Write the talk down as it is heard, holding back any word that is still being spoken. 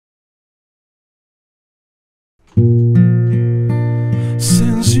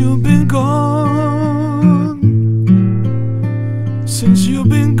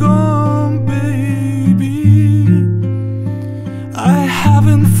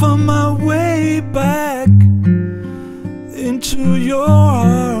found my way back into your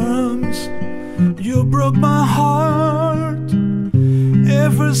arms. You broke my heart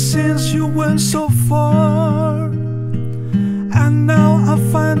ever since you went so far, and now I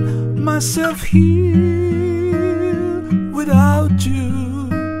find myself here without you.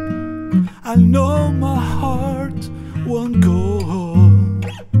 I know my heart won't go on.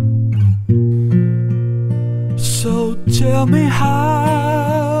 So tell me how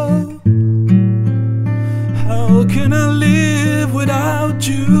can I live without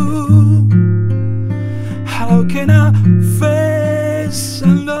you? How can I face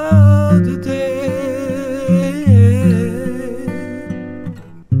another day?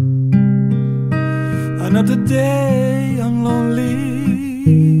 Another day I'm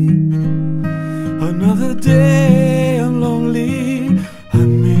lonely. Another day I'm lonely. I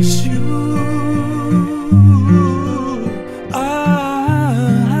miss you.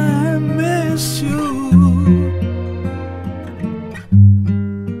 I miss you.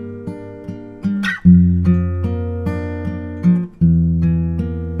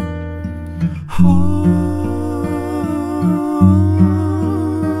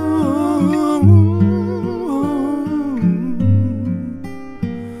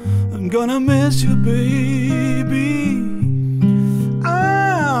 I'm gonna miss you, baby.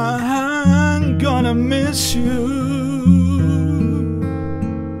 I'm gonna miss you.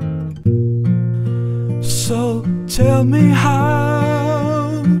 So tell me how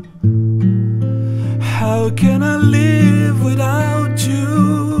can I live without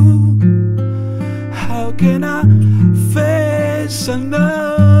you? How can I face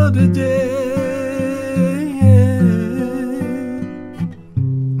another day?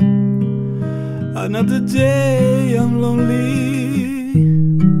 Another day I'm lonely.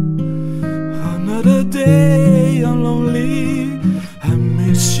 Another day I'm lonely. I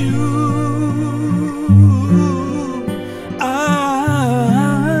miss you.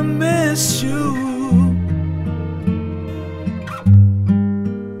 I miss you.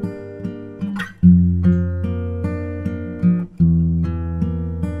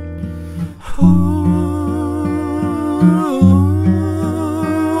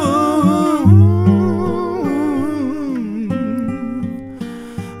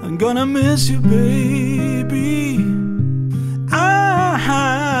 I'm gonna miss you, baby.